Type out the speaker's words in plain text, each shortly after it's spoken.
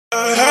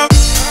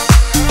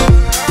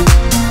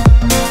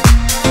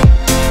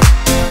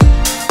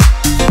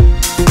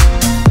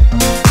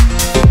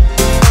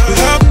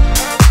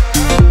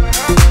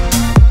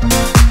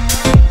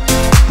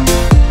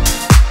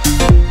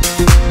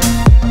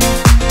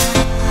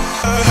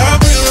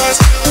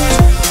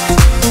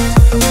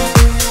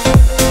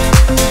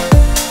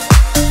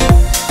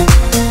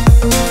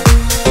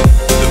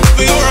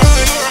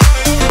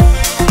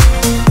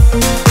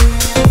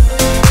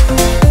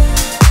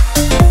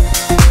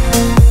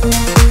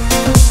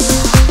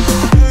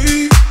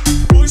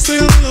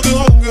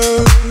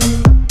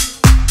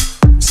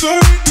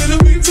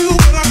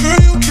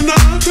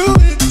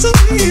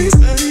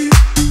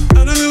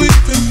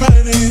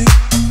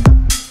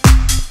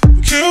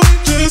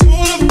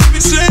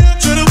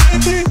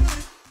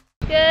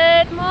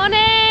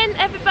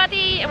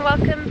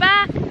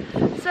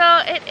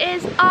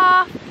is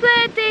our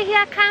third day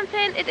here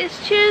camping. It is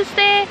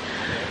Tuesday.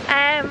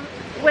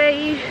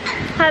 We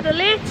had a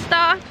late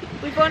start.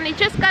 We've only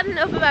just gotten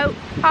up about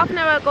half an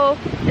hour ago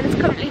and it's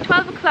currently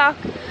 12 o'clock.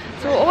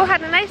 So we all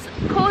had a nice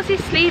cozy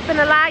sleep and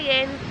a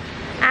lie-in,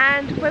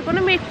 and we're going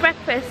to make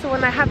breakfast. So we're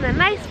having a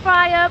nice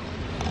fry up,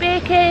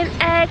 bacon,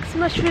 eggs,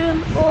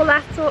 mushroom, all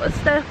that sort of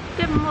stuff.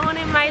 Good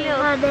morning, my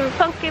little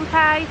pumpkin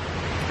pie.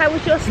 How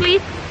was your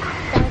sleep?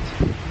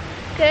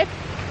 Good.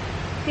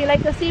 Do you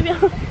like the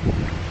cereal?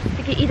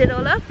 Did you eat it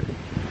all up?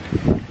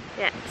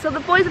 Yeah. So the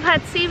boys have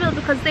had cereal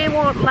because they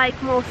won't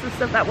like most of the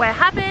stuff that we're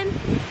having.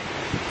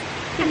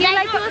 Do you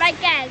like yours?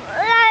 Like eggs.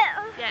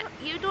 Yeah.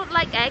 You don't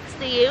like eggs,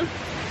 do you?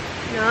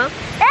 No.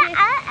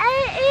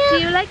 Do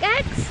you like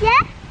eggs?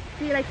 Yeah.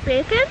 Do you like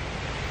bacon?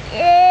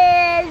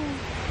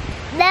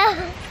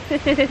 No.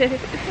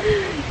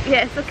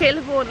 Yeah, so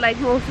Caleb won't like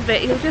most of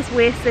it. He'll just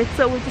waste it.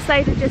 So we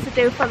decided just to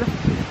do for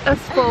us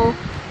four,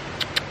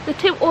 the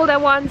two older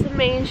ones and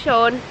me and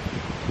Sean.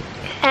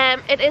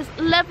 It is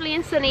lovely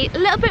and sunny, a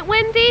little bit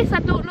windy, so I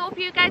don't know if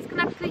you guys can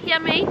actually hear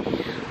me,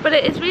 but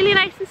it is really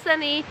nice and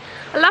sunny,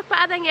 a lot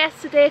better than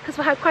yesterday because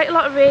we had quite a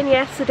lot of rain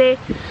yesterday,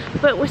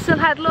 but we still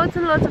had loads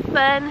and loads of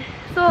fun.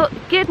 So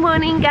good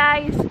morning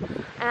guys, and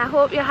I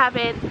hope you're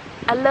having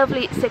a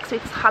lovely 6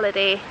 weeks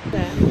holiday.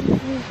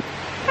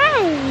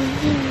 Hi.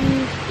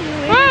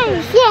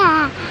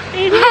 Yeah.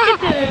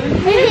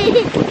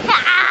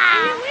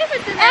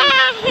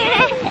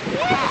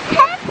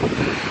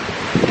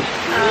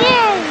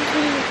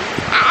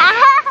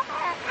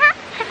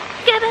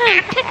 Get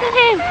him! Tickle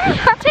him!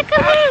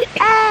 Tickle him!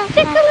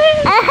 Tickle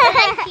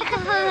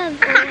him!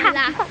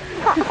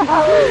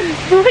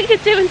 What are you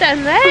doing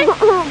down there?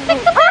 Tickle him!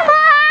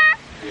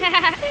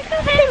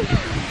 Tickle him!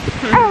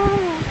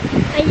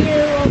 Are you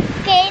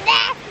okay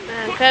there?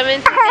 I'm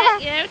coming to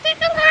get you.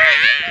 Tickle him!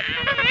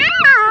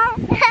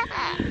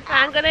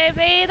 I'm gonna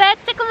be the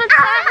tickle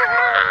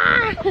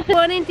monster. Good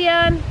morning,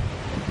 Dion.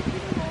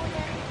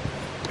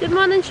 Good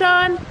morning,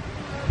 Sean.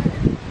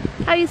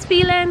 How you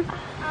feeling?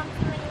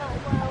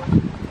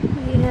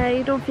 Yeah,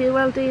 you don't feel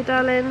well, do you,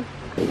 darling?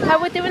 How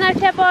we doing out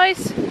here,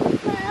 boys?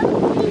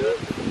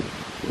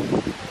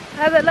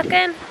 How's it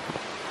looking?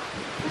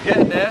 We're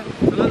getting there.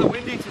 It's a little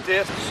windy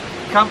today.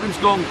 Camping's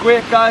going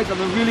great, guys.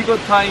 Having a really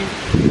good time.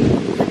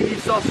 Taking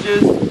these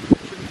sausages.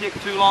 Shouldn't take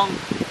too long.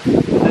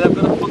 And then I'm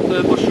going to put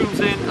the mushrooms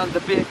in and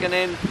the bacon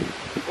in.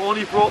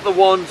 Only brought the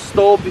one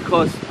stove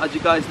because, as you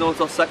guys know,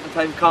 it's our second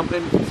time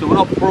camping. So we're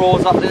not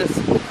pros at this.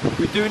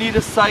 We do need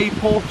a side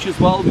porch as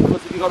well,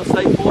 because if you've got a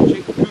side porch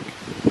you can cook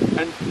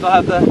and not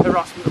have the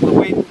harassment of the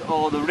wind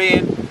or the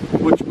rain,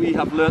 which we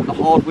have learnt the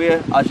hard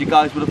way, as you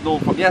guys would have known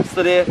from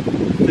yesterday.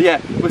 So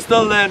yeah, we're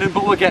still learning,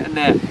 but we're getting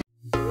there.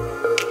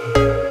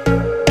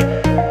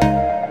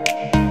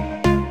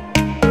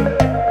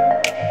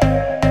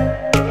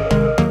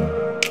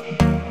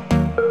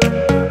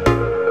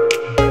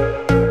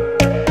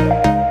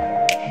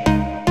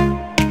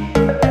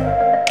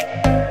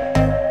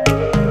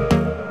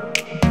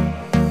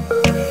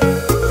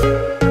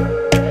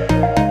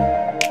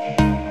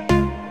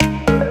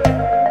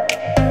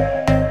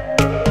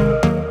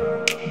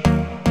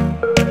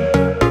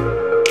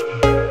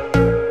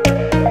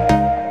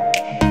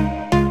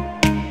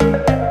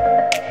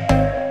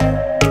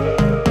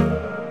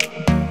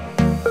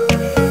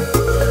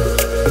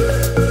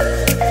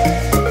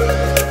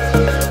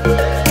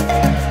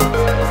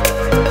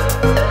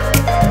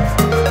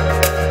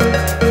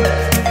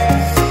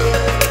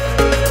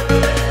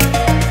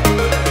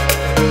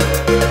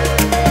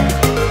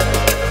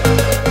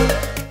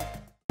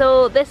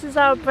 This is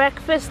our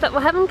breakfast that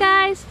we're having,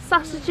 guys.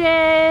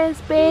 Sausages,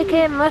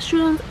 bacon,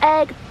 mushrooms,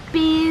 egg,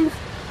 beans.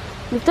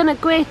 You've done a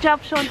great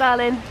job, Sean,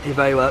 darling. You're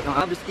very welcome.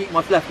 I'm just eating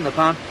what's left in the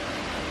pan.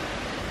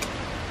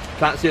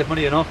 Can't save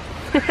money enough.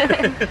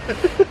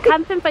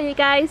 Camping for you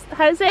guys.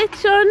 How's it,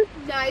 Sean?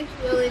 Nice,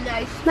 really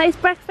nice. Nice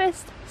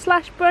breakfast /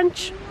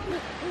 brunch.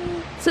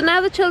 So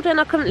now the children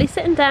are currently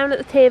sitting down at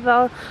the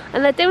table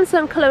and they're doing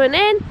some colouring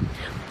in.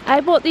 I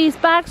bought these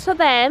bags for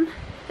them,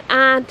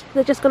 and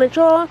they're just going to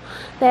draw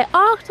their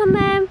art on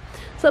them,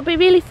 so it'll be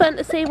really fun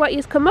to see what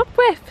you've come up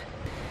with.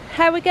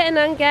 How are we getting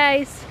on,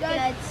 guys?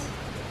 Good.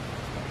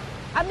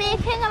 I'm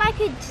making like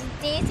a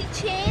daisy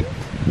chain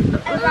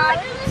around,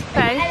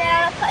 Okay. and then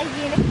I'll put a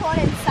unicorn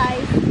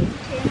inside the daisy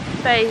chain.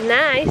 Very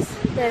nice.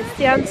 There's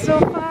Dion so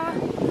far,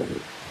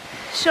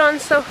 Sean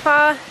so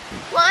far.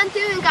 What I'm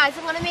doing, guys,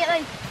 I'm going to make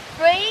like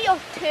 3 or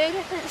 2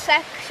 different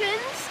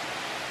sections.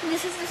 And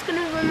this is just going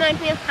to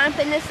remind me of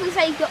camping. This is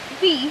like a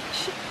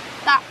beach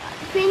that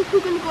I think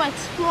we're going to go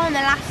explore on the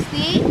last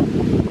day,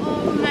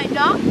 or we might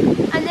not.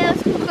 And then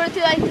we're going to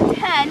do like the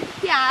tent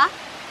here,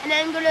 and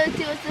then we're going to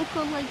do what's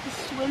called like the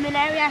swimming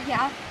area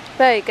here.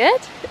 Very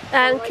good.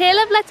 And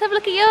Caleb, let's have a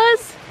look at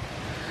yours.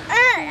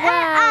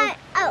 Wow.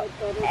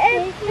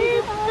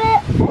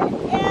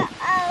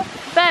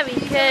 Very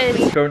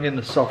good. Currently in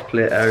the soft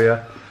play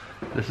area.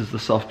 This is the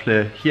soft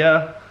play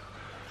here.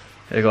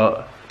 You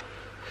got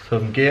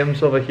some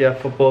games over here,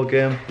 football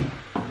game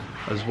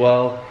as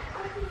well.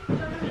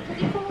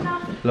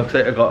 Looks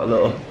like I got a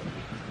little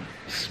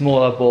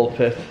smaller ball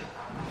pit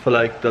for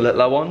like the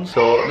littler ones.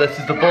 So this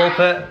is the ball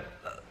pit.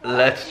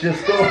 Let's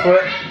just go for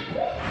it.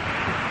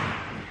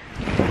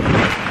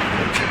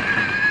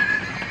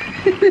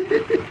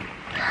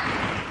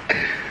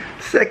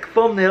 Sick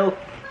thumbnail.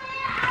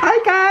 Hi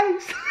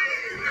guys.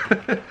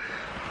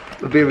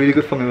 It'll be a really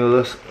good thumbnail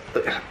with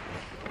this.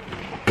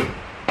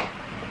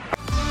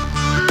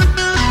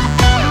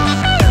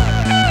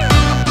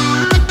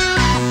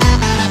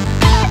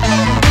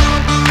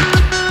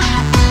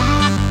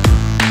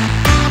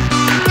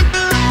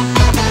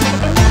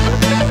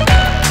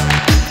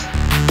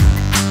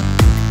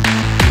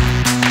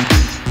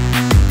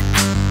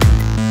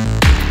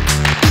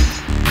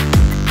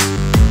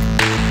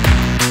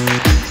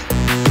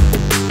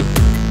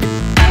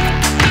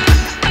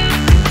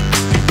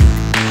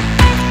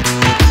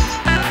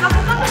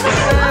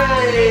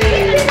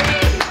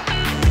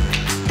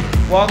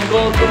 One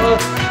goal to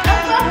us.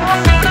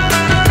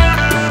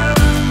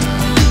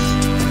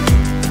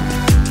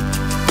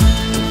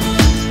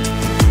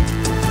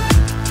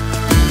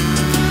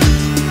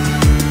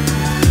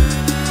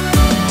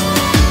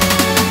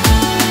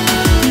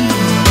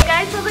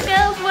 Guys, so the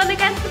girls won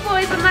against the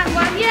boys on that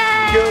one.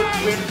 Yay! Girls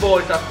win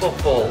boys at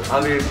football. I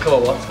mean, come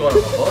on, what's going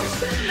on with us?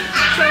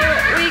 So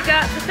we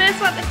got the first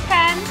one to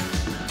 10,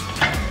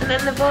 and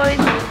then the boys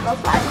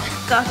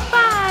got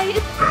 5.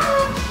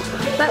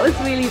 That was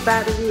really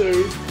bad of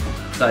you.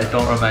 Sorry,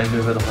 don't remind me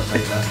of it if I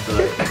say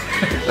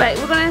that. Right,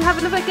 we're going to have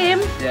another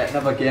game. Yeah,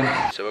 another game.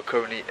 So we're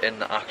currently in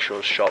the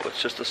actual shop. It's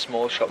just a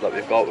small shop that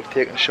we've got. We've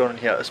taken Sean in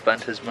here to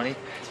spend his money.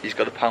 He's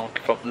got £1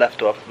 from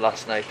left over from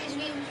last night.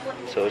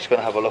 So we're just going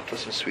to have a look for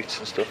some sweets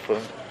and stuff for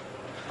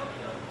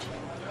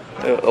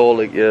him. All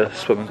like your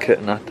swimming kit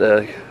and that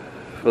there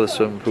for the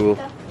swimming pool.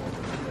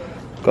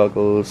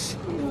 Goggles,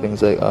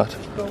 things like that.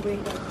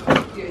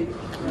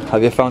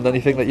 Have you found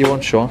anything that you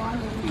want, Sean?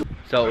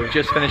 So we've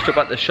just finished up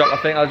at the shop. I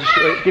think I'll just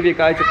give you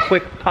guys a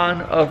quick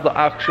pan of the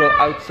actual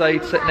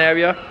outside sitting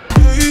area.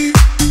 Hey,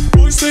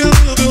 boy, stay a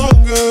little bit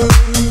longer.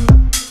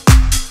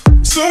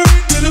 Sorry,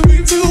 didn't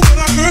mean to, but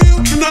I heard you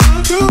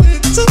cannot do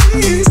it to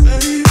me.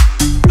 Say,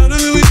 I know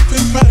that we've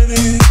been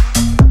fighting,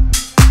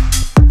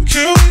 but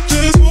can't we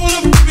just hold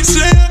up and maybe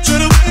say I'm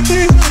trying to make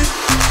things right?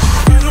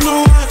 I don't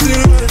know why I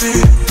did what I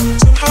did.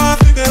 Somehow I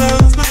think that I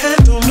lost my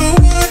head. Don't know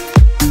why.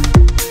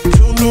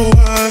 Don't know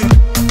why.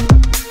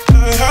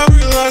 I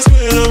realize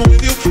when I'm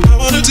with you, I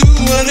wanna do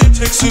what it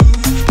takes to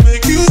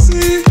make you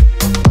see,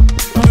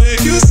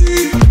 make you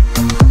see.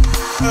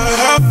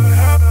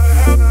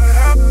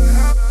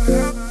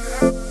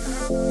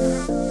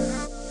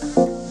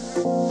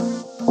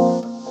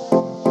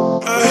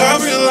 I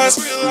have realized.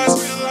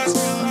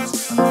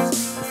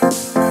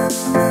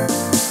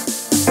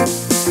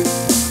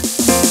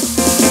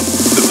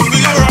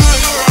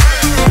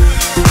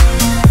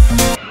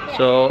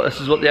 So this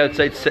is what the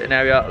outside sitting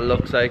area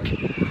looks like.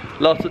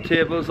 Lots of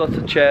tables, lots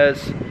of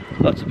chairs,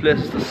 lots of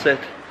places to sit,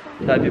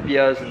 to have your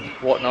beers and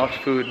whatnot,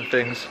 food and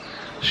things.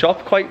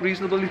 Shop quite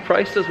reasonably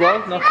priced as well,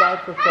 not bad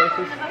for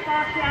prices.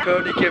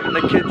 Currently giving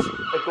the kids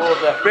a go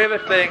of their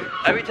favourite thing.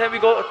 Every time we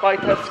go to buy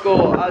Tesco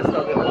or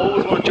Asda, they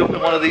always want to jump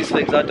in one of these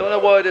things. I don't know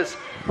why it is,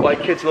 why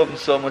kids love them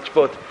so much,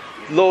 but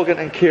Logan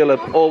and Caleb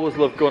always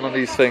love going on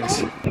these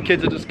things.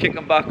 Kids are just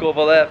kicking back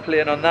over there,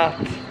 playing on that.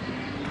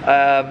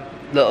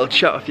 Little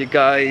chat with you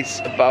guys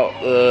about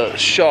the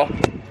shop.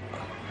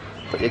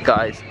 Put your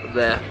guys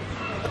there.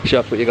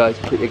 Shop, put your guys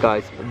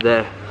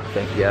there. I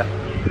think, yeah,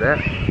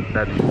 there.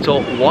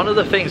 So one of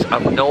the things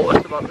I've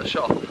noticed about the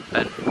shop,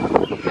 and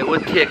it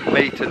would take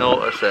me to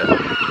notice it,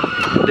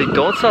 they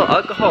don't sell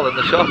alcohol in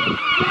the shop.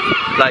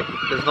 Like,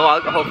 there's no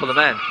alcohol for the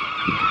men.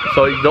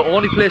 So the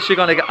only place you're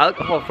gonna get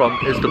alcohol from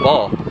is the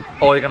bar,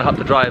 or you're gonna have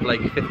to drive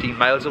like 15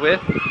 miles away,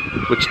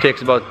 which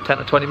takes about 10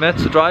 to 20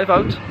 minutes to drive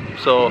out.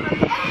 So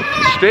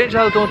strange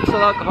how they don't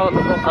sell alcohol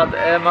at the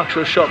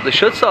actual shop. They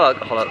should sell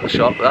alcohol at the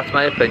shop, that's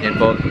my opinion,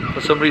 but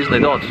for some reason they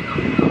don't.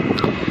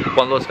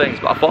 One of those things.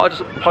 But I thought I'd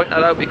just point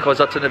that out because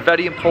that's a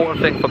very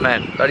important thing for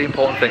men. Very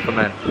important thing for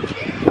men.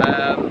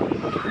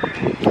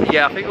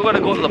 Yeah, I think we're going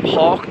to go to the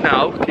park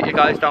now. Take you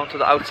guys down to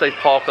the outside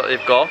park that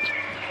they've got.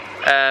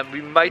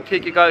 We might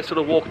take you guys sort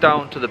of walk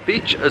down to the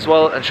beach as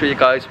well and show you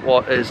guys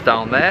what is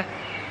down there.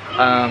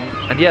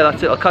 And yeah,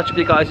 that's it. I'll catch up with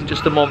you guys in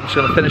just a moment. Just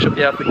going to finish up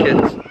here for the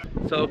kids.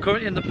 So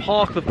currently in the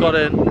park they've got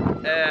a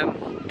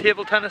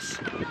table tennis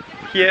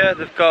here.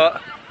 They've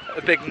got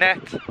a big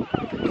net,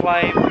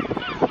 climb.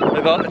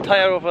 They've got a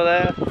tyre over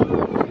there,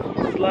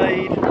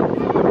 slide,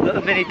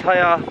 little mini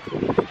tyre,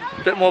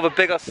 a bit more of a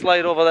bigger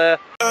slide over there.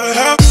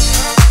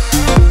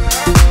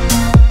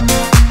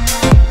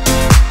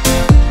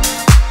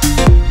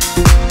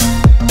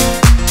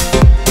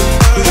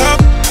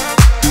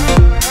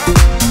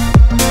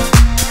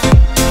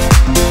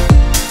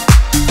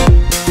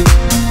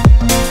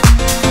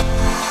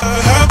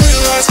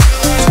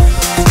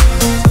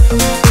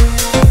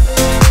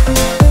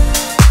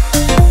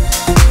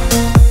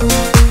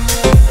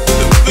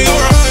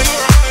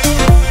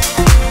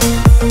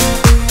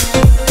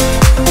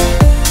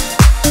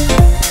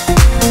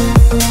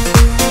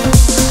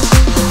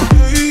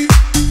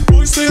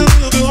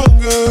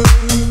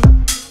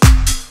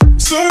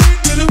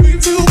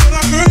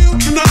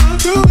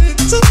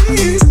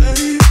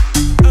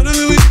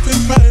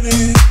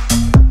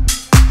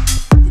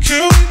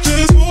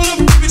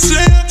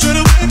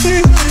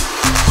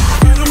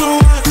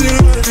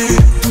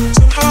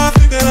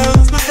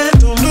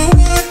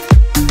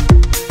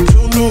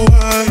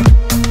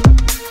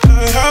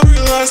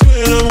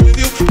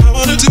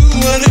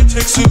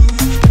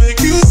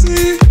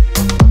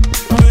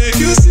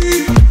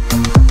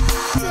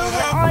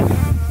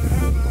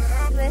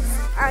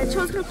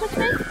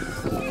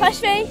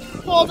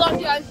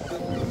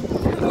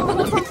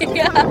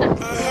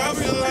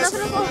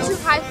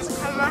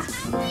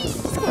 Okay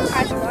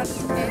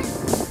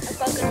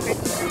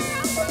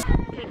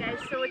guys,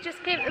 so we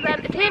just came to the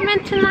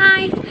entertainment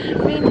tonight.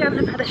 Me and Jan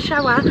have had a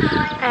shower, so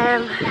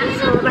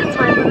that's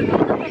why I'm going to be a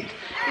little bit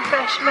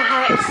refreshed. My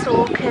hair is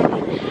so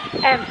curly.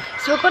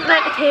 So we're going to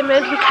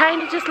entertainment. We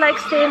kind of just like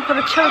staying for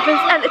the children's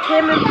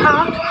entertainment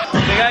part.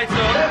 Okay guys,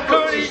 so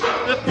currently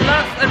the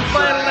last and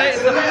final night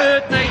is the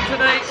third night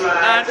tonight,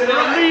 and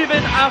we're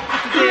leaving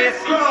after today,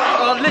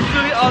 or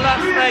literally our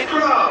last night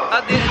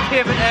at the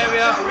entertainment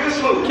area.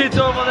 Kids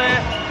over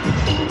there,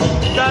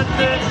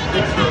 dancing,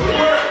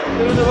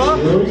 doing the what?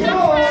 Doing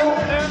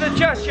the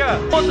cha-cha.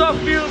 He's not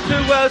feeling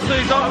too well, so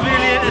he's not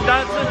really into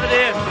dancing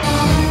today.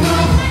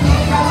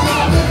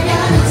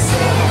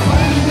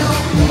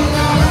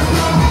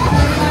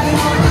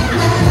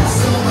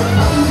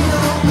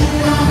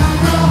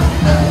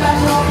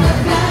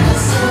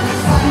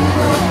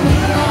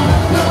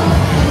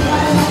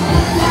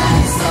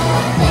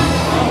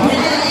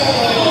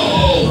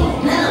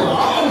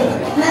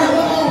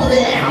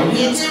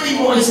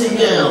 Boys and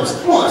girls,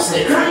 what's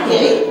the crack,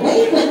 eh?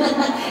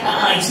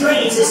 It's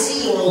great to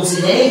see you all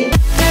today.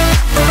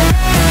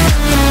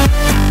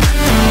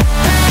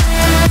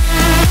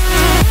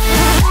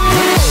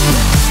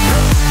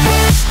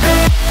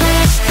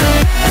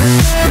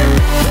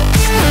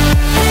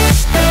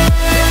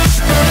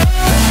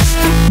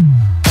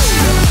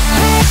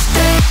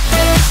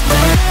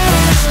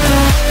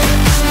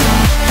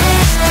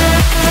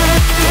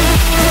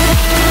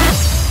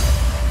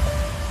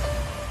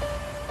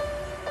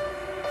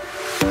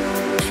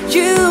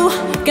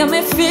 Got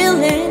me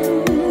feeling,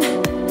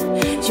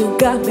 you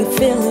got me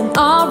feeling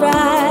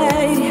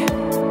alright.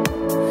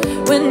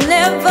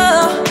 Whenever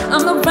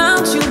I'm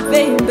around you,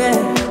 baby,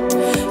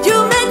 you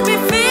make me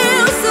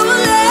feel so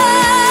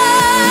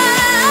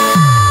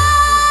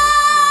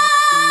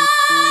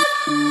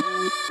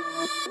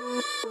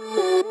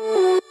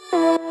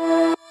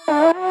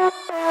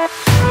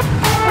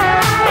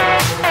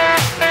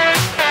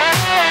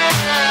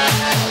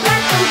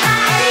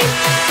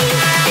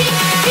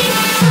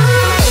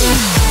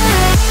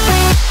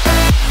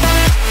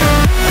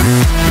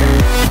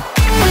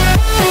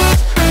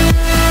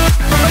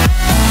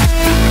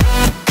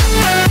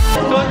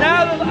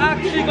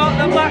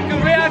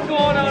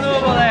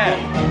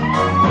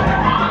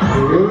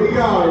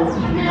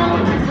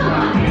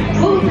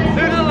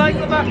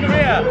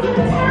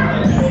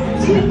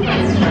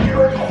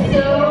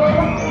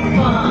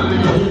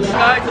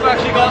Guys, we've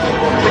actually got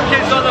the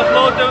kids on the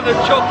floor doing the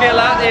chocolate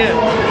latte.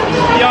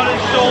 Jan and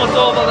Sean's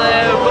over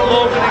there, we've got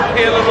Logan and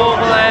Caleb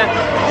over there.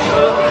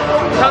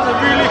 It's had a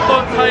really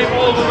fun time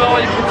over there.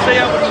 You can see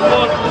how much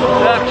fun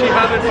they're actually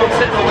having from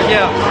sitting over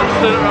here. Let's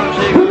turn around and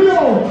shake. Here we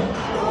go!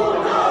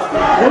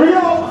 Here we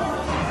go!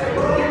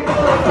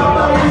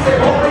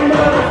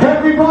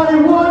 Everybody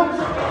wants!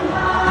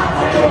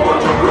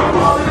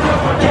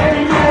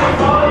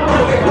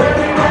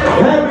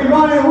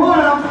 Everybody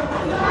want!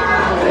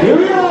 Here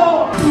we go!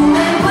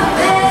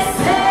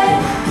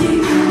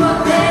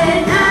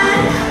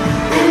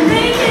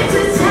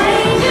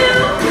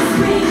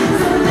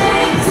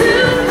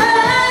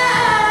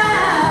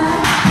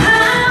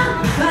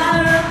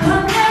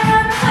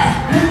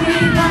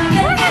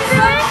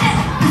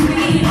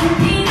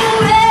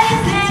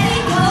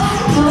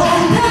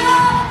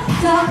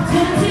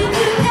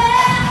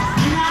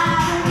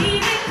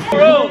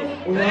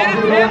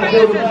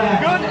 This is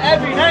good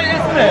every night,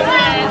 isn't it?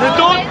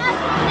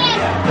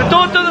 They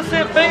don't do the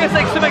same thing, it's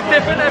like something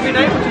different every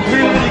night, which is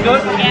really, really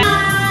good.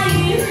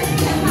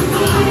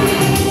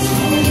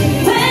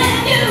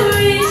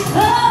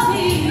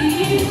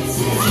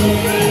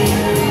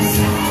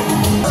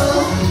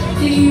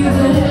 do you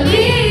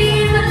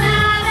believe in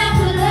love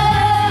after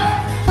love?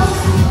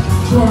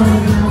 What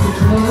am I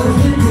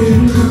supposed to do?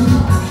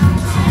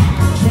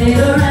 Stay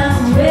around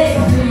and wait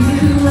for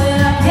you when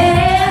I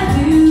can't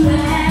do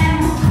that.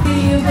 Do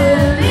you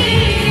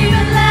believe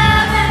in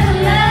love after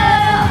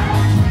love?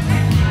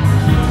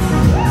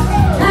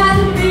 I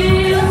can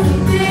feel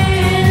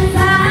something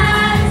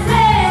inside and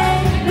say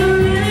I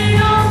really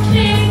don't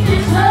think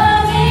this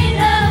love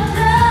enough,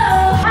 no.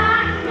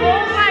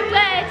 Oh my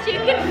word, you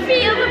can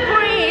feel the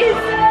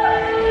breeze.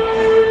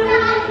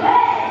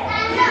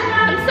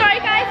 I'm sorry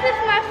guys, this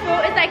my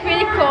throat is like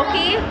really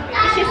croaky.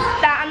 It's just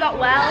that I'm not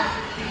well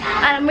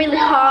and I'm really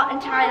hot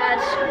and tired.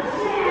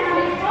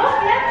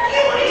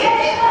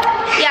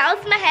 Yeah,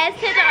 also my hair's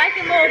turned out like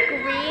a more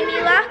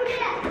greeny look.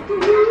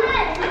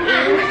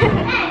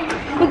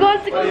 We're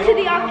going to go to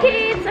the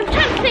arcades. I'm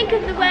trying to think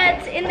of the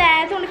words in there.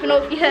 I don't even know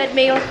if you heard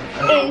me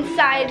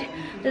inside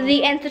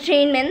the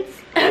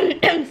entertainments.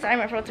 Sorry,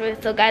 my throat's really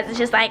still, guys. It's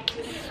just like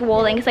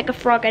swollen. It's like a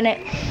frog in it.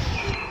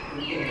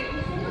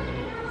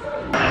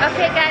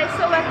 Okay, guys.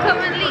 So we're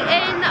currently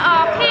in the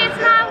arcades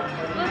now.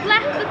 We've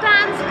left the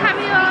dance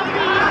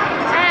karaoke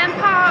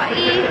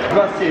party.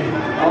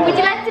 Would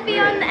you like to be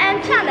on the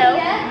channel?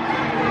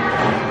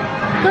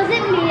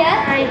 Cousin Mia.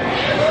 Hi.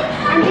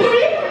 And this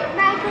is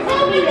my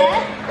cousin Mia.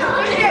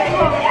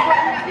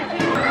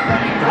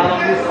 How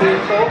long is this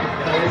for?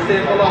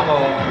 stay for long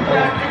or?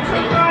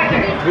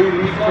 We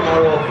leave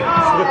tomorrow.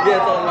 So yeah,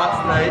 it's on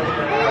last night.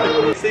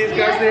 See you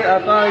guys later,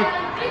 bye.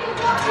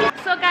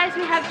 So guys,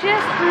 we have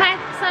just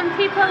met some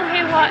people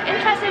who were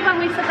interested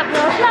when we set up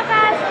our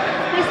vloggers.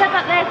 They said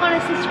that they're going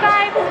to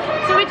subscribe.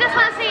 So we just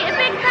want to say a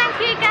big thank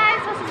you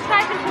guys for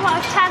subscribing to our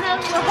channel.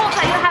 We hope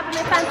that you're having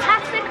a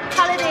fantastic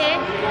holiday.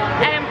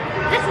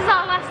 This is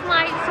our last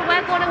night, so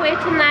we're going away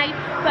tonight.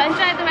 But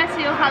enjoy the rest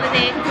of your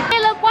holiday. Hey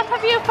look, what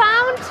have you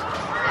found?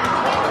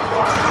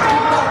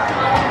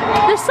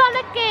 The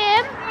Sonic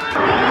game.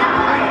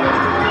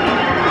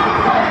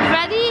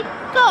 Ready?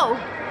 Go!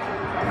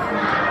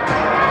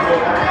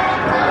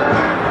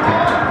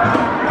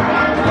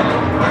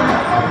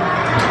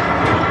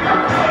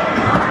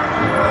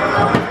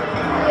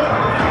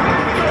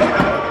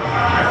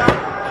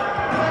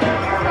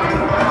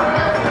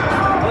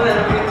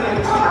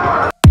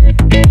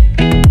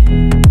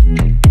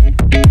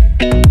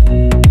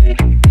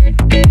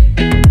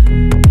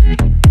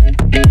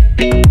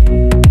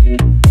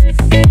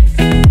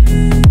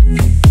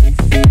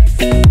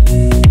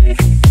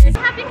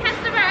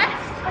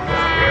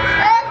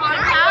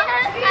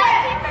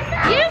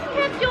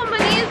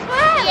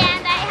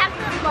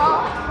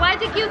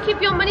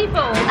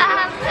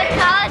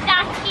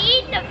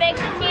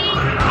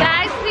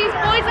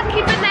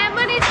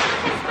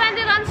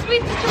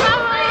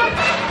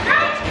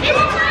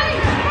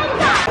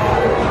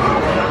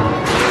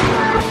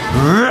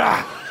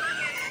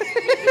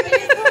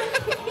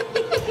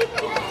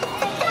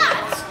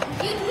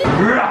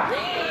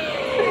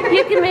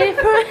 You can make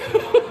for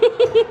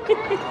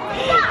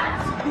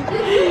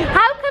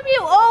How come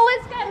you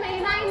always get me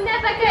and I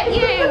never get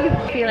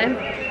you? Feeling?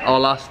 Oh,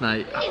 last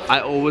night,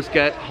 I always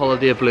get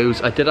holiday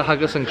blues. I did a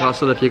Hagans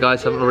Castle, if you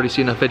guys haven't already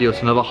seen a video.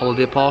 It's another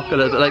holiday park, a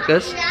little bit like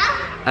this.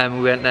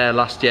 We went there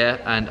last year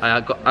and I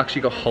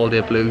actually got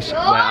holiday blues where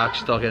I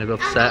actually started getting a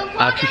bit upset.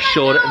 I actually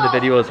showed it in the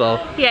video as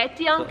well. Yeah,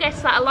 Dion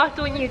gets that a lot,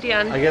 don't you,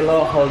 Dion? I get a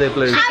lot of holiday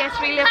blues. She gets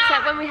really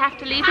upset when we have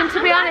to leave, and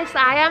to be honest,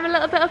 I am a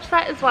little bit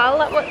upset as well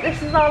that this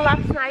is our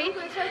last night.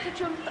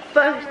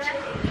 But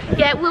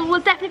yeah, we'll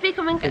definitely be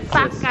coming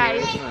back,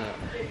 guys.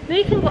 No,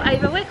 you can go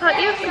either way,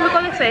 can't you? Can we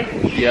go this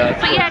way? Yeah.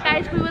 But yeah,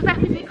 guys, we will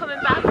definitely be coming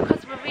back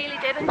because we really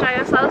did enjoy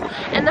ourselves,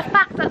 and the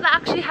fact that they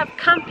actually have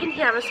camping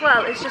here as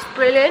well is just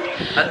brilliant.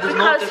 And there's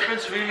no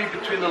difference really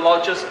between the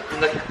lodges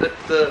and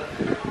the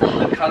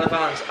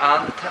caravans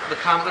and the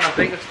camping. I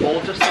think it's all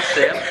just the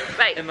same,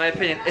 right? In my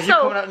opinion. If you're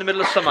coming out in the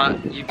middle of summer,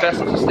 you best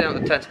not to stay out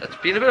in the tent. It's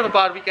been a bit of a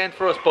bad weekend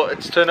for us, but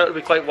it's turned out to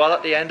be quite well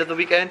at the end of the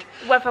weekend.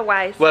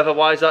 Weather-wise.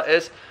 Weather-wise, that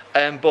is.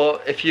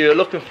 But if you're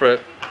looking for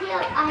it,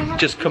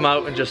 just come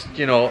out and just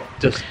go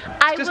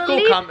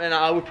camping.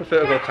 I would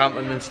prefer to go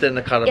camping than stay in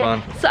the caravan.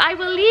 Yeah. So I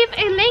will leave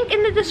a link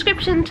in the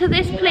description to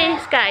this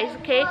place, guys,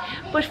 okay?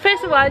 But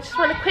first of all, I just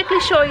want to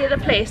quickly show you the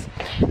place.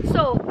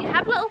 So you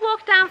have a little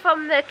walk down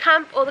from the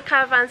camp or the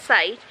caravan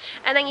site,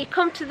 and then you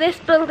come to this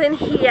building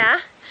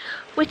here,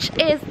 which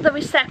is the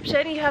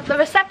reception. You have the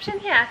reception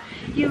here.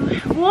 You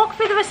walk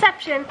through the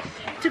reception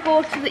to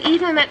go to the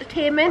evening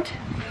entertainment.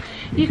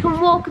 You can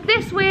walk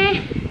this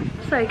way.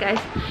 Sorry guys,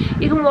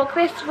 you can walk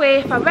this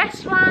way for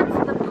restaurants,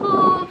 the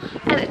pool,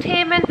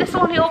 entertainment. This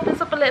only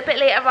opens up a little bit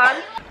later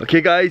on. Okay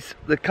guys,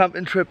 the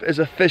camping trip is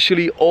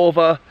officially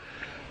over.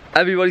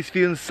 Everybody's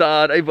feeling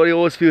sad. Everybody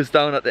always feels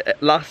down at the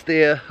last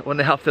day when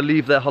they have to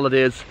leave their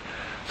holidays.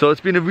 So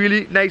it's been a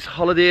really nice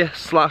holiday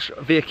slash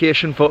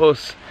vacation for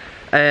us.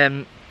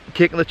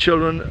 Taking the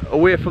children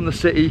away from the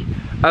city,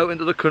 out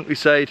into the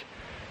countryside,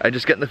 and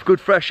just getting the good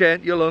fresh air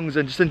into your lungs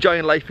and just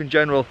enjoying life in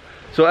general.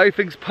 So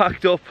everything's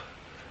packed up.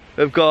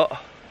 We've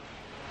got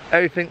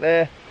everything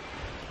there.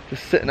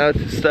 Just sitting out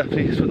to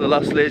Stephanie, just putting the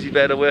last lazy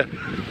bed away.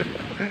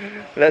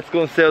 Let's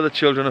go and see how the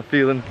children are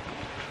feeling.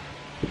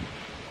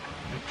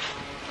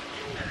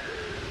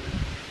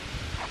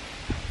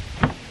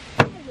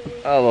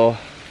 Hello.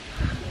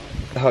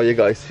 How are you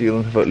guys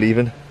feeling about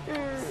leaving?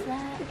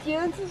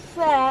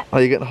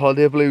 Are you getting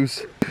holiday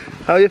blues?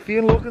 How are you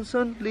feeling, Logan,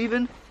 son?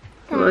 Leaving?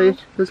 Right,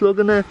 there's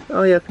Logan there.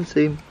 Oh yeah, I can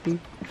see him.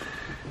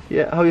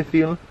 Yeah, how are you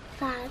feeling?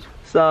 Sad.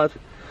 Sad.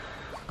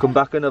 Come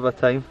back another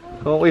time,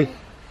 won't we?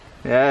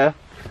 Yeah.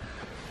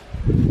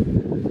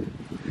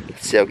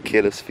 Let's see how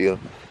Caleb's feeling.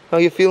 How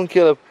are you feeling,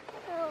 Caleb?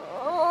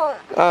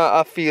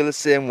 I feel the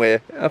same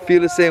way. I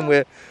feel the same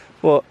way.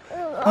 What?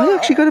 Oh, you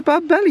actually got a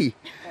bad belly.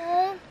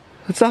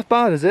 It's that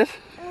bad, is it?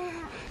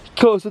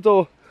 Close the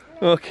door.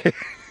 Okay.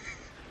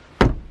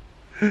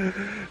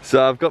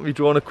 So I've got my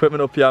drone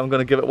equipment up here. I'm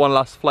going to give it one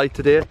last flight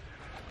today.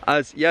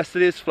 As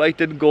yesterday's flight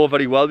didn't go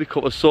very well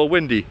because it was so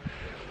windy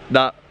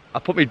that I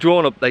put my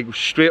drone up like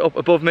straight up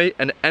above me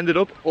and it ended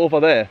up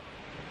over there.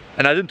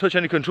 And I didn't touch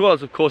any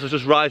controls, of course, I was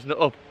just rising it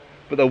up.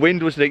 But the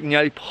wind was like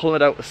nearly pulling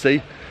it out to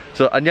sea.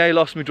 So I nearly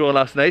lost my drone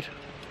last night.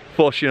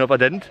 Fortunately enough I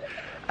didn't.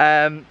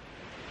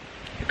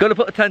 Gonna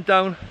put the tent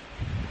down.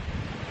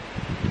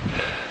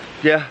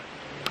 Yeah,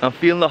 I'm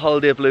feeling the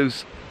holiday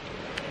blues.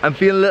 I'm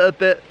feeling a little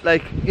bit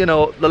like, you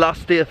know, the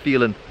last day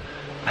feeling.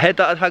 I had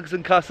that at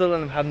Hagans Castle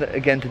and I'm having it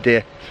again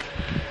today.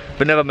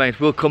 But never mind,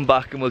 we'll come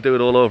back and we'll do it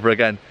all over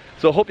again.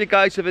 So I hope you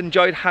guys have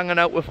enjoyed hanging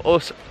out with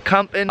us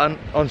camping on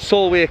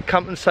Solway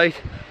camping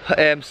site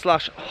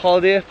slash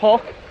holiday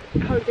park.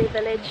 Holiday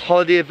village.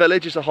 Holiday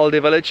village is a holiday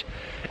village.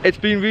 It's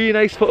been really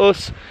nice for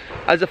us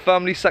as a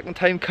family, second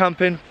time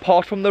camping,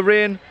 apart from the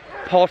rain,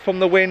 apart from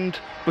the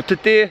wind. But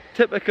today,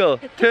 typical,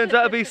 turns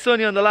out to be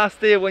sunny on the last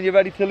day when you're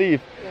ready to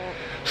leave. Yeah.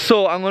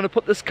 So I'm going to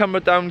put this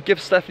camera down,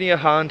 give Stephanie a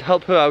hand,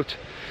 help her out,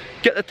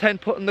 get the tent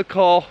put in the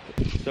car.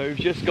 So we've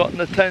just gotten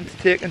the tent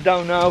taken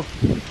down now.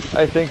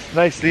 I think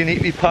nicely,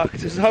 neatly packed.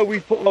 This is how we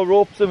put our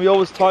ropes, and we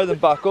always tie them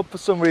back up for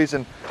some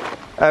reason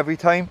every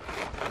time.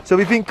 So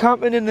we've been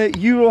camping in the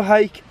Euro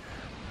Hike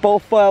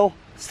Balfour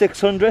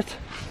 600,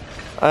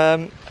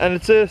 and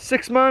it's a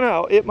 6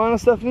 mana or 8 mana,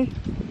 Stephanie?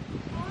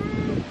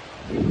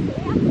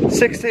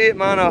 6 to 8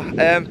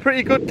 mana.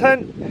 Pretty good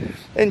tent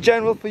in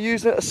general for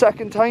using it a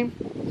second time.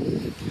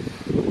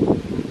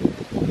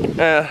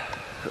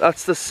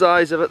 That's the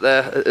size of it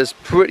there. It is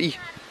pretty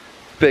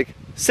big.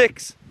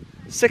 6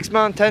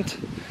 man tent.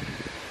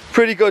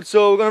 Pretty good.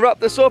 So we're going to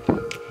wrap this up,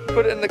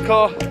 put it in the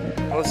car,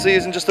 and I'll see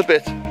you in just a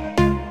bit.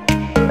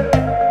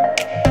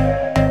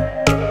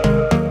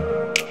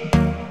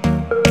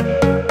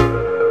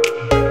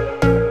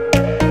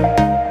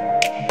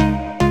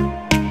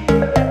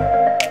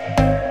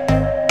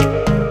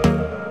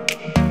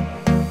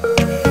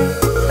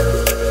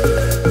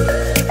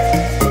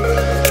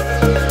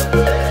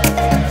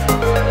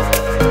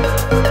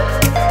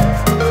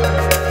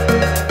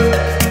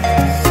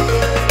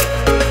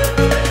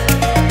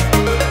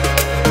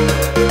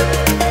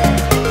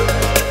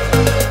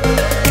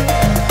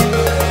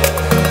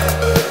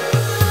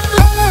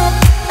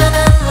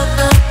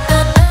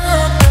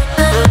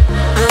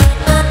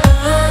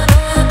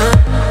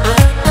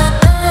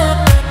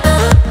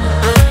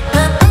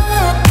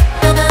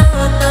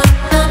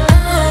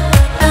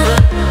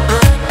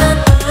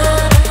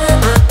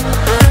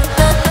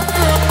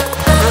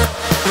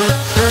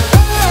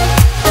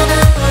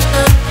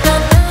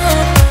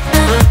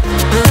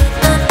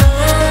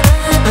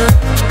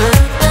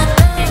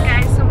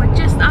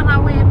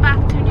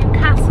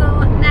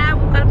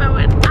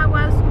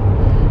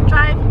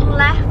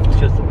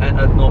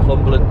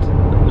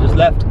 We just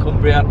left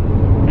Cumbria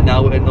and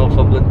now we're in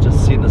Northumberland,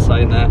 just seeing the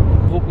sign there.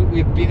 Hope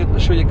we've been able to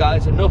show you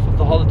guys enough of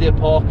the holiday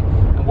park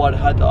and what it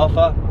had to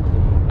offer.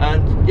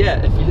 And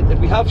yeah, if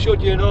we have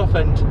showed you enough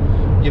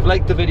and you've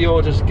liked the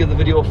video, just give the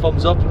video a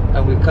thumbs up,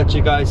 and we'll catch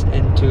you guys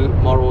in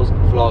tomorrow's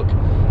vlog,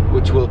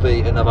 which will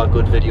be another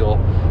good video.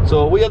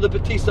 So we are the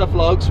Battistas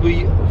Vlogs.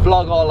 We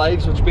vlog our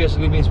lives, which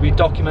basically means we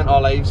document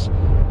our lives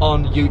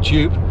on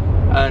YouTube,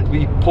 and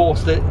we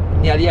post it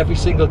nearly every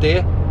single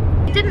day.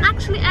 We didn't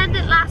actually end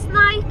it last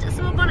night,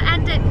 so we're going to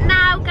end it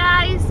now,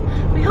 guys.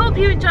 We hope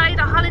you enjoyed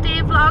our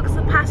holiday vlogs,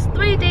 the past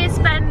 3 days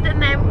spending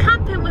them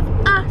camping with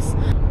us.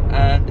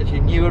 And if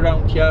you're new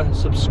around here,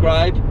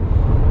 subscribe.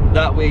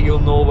 That way you'll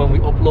know when we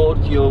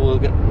upload. You will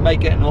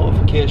might get a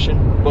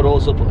notification, but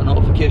also put a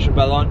notification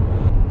bell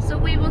on. So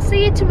we will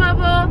see you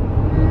tomorrow.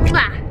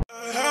 Mwah.